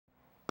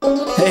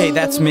Hey,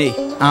 that's me.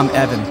 I'm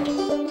Evan.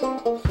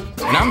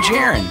 And I'm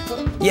Jaron.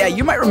 Yeah,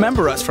 you might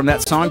remember us from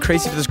that song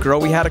Crazy for This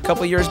Girl we had a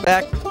couple years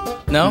back.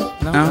 No.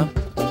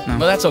 Well,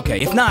 that's okay.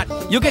 If not,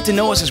 you'll get to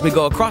know us as we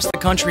go across the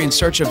country in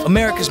search of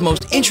America's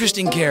most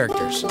interesting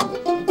characters.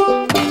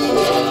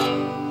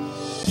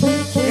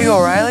 Here you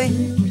go, Riley.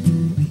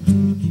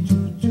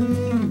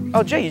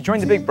 Oh, Jay, you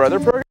joined the Big Brother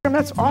program?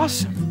 That's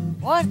awesome.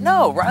 What?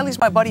 No, Riley's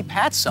my buddy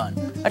Pat's son.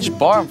 I just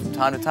borrow him from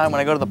time to time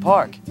when I go to the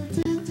park.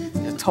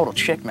 He's a total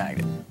chick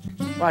magnet.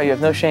 Wow, you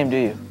have no shame, do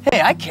you? Hey,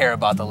 I care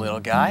about the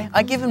little guy.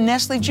 I give him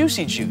Nestle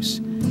Juicy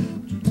Juice.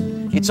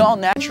 It's all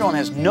natural and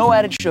has no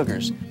added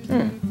sugars.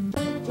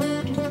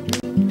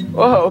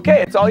 Whoa,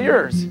 okay, it's all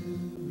yours.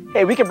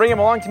 Hey, we can bring him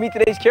along to meet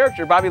today's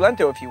character, Bobby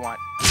Lento, if you want.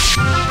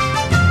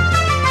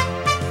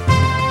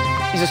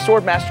 He's a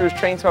swordmaster who's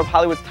trained some of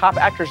Hollywood's top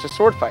actors to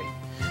sword fight.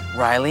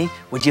 Riley,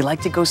 would you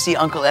like to go see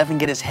Uncle Evan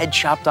get his head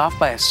chopped off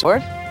by a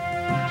sword?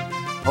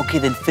 Okay,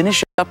 then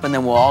finish up and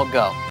then we'll all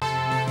go.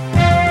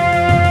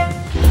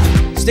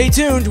 Stay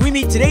tuned. We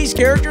meet today's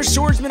character,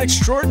 swordsman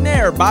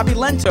extraordinaire, Bobby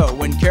Lento,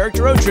 when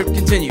Character Road Trip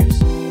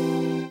continues.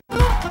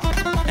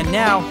 And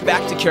now,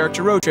 back to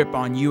Character Road Trip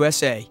on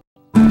USA.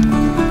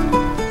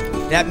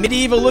 That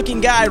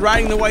medieval-looking guy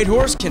riding the white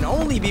horse can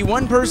only be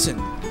one person.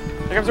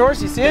 Here comes the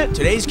horse, you see it?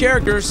 Today's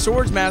character,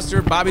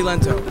 Swordsmaster Bobby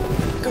Lento.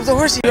 Here comes the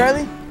horsey,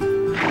 Riley.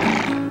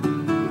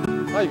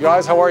 Hi, you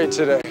guys. How are you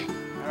today?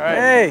 All right.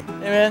 Hey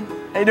man.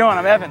 How you doing?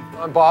 I'm Evan.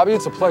 I'm Bobby.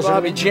 It's a pleasure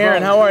Bobby to meet you.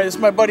 Jaron, how are you? This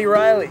is my buddy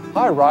Riley.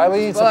 Hi,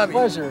 Riley. It's Bobby. a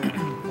pleasure.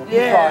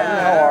 Yeah. Hi,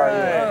 how are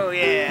you? Oh,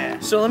 yeah.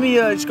 So let me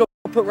just go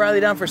put Riley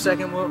down for a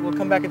second. We'll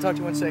come back and talk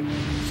to you in a second.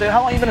 So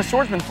how long have you been a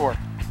swordsman for?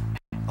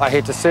 I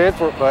hate to say it,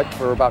 but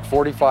for about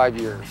 45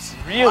 years.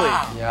 Really?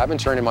 Wow. Yeah, I've been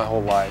training my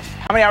whole life.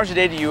 How many hours a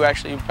day do you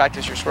actually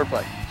practice your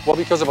swordplay? Well,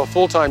 because of a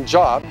full-time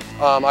job,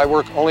 I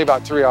work only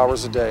about 3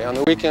 hours a day. On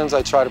the weekends,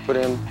 I try to put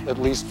in at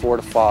least 4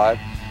 to 5.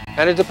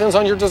 And it depends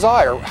on your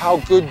desire. How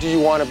good do you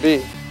want to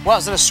be? Wow,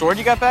 is that a sword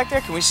you got back there?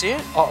 Can we see it?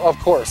 Of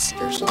course.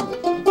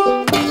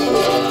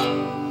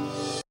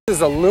 This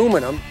is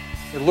aluminum.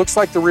 It looks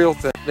like the real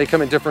thing. They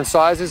come in different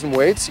sizes and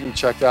weights. You can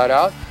check that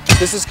out.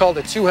 This is called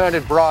a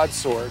two-handed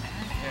broadsword.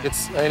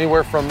 It's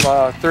anywhere from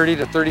 30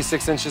 to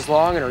 36 inches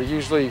long and are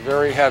usually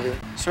very heavy.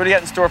 So what do you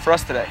got in store for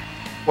us today?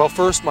 Well,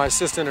 first, my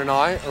assistant and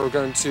I are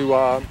going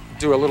to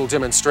do a little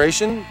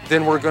demonstration.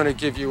 Then we're going to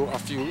give you a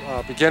few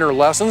beginner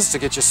lessons to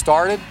get you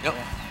started. Yep.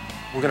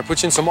 We're going to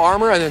put you in some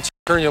armor and then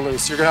turn you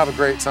loose. You're going to have a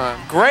great time.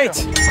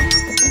 Great!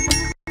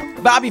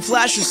 Bobby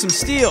flashes some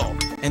steel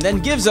and then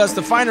gives us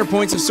the finer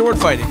points of sword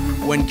fighting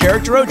when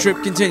Character Road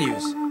Trip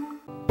continues.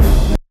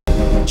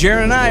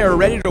 Jaron and I are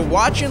ready to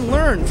watch and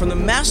learn from the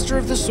master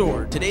of the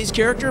sword, today's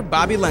character,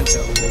 Bobby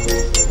Lento.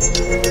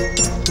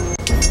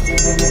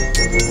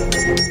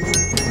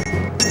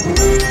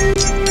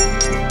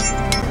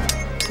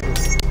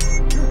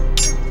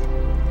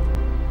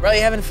 Riley,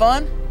 you having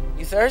fun?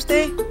 You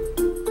thirsty?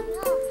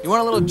 You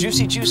want a little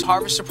Juicy Juice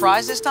Harvest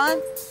surprise this time?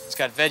 It's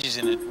got veggies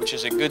in it, which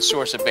is a good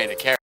source of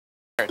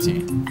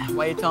beta-carotene.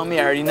 Why you telling me?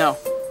 I already know.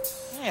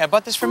 Yeah, I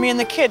bought this for me and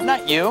the kid,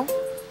 not you.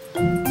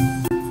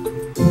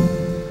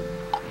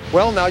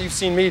 Well, now you've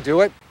seen me do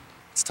it.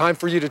 It's time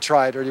for you to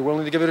try it. Are you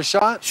willing to give it a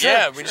shot?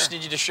 Sure, we just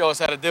need you to show us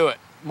how to do it.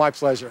 My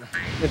pleasure.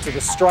 Into the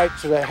strike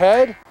to the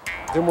head.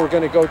 Then we're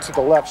going to go to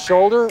the left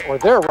shoulder, or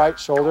their right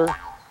shoulder.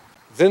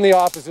 Then the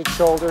opposite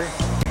shoulder.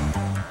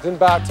 Then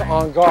back to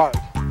en garde.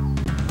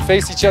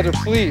 Face each other,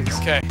 please.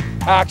 Okay.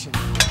 Action.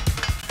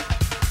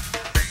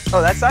 Oh,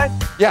 that side?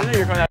 Yeah. I knew you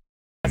were going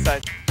that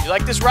side. You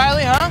like this,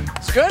 Riley, huh?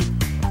 It's good? You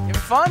having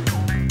fun?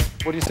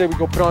 What do you say we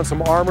go put on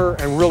some armor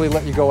and really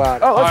let you go at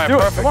it? Oh, let's do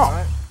it. Perfect. Come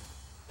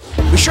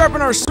on. We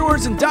sharpen our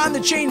swords and don the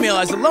chainmail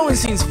as the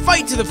Lowensteins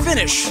fight to the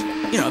finish,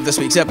 of this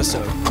week's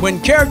episode, when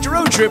Character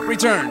Road Trip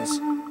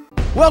returns.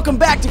 Welcome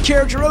back to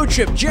Character Road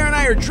Trip. Jaron and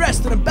I are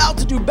dressed and about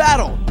to do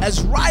battle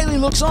as Riley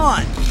looks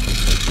on.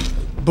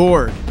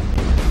 Bored.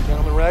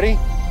 Gentlemen ready?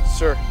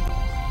 Sir.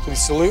 Please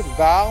salute and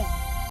bow.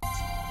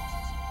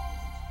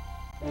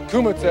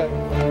 Kumite.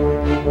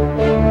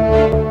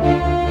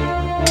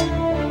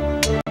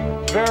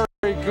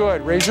 Very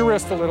good. Raise your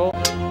wrist a little.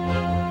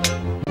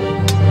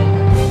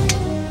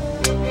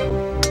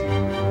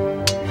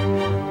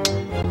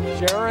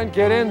 Jaron,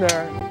 get in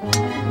there.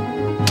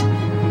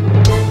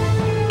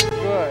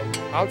 Good.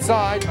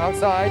 Outside,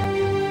 outside.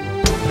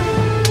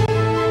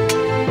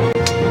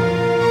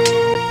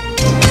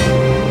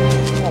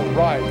 All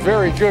right.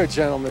 Very good,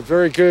 gentlemen.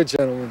 Very good,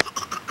 gentlemen.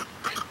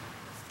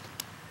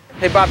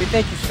 Hey, Bobby,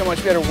 thank you so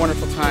much. We had a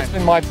wonderful time. It's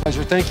been my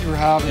pleasure. Thank you for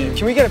having me.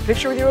 Can we get a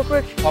picture with you real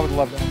quick? I would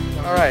love that.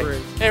 All right.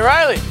 Great. Hey,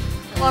 Riley,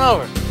 come on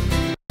over.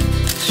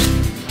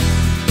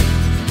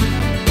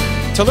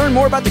 To learn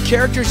more about the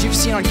characters you've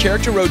seen on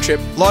Character Road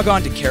Trip, log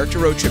on to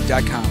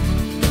characterroadtrip.com.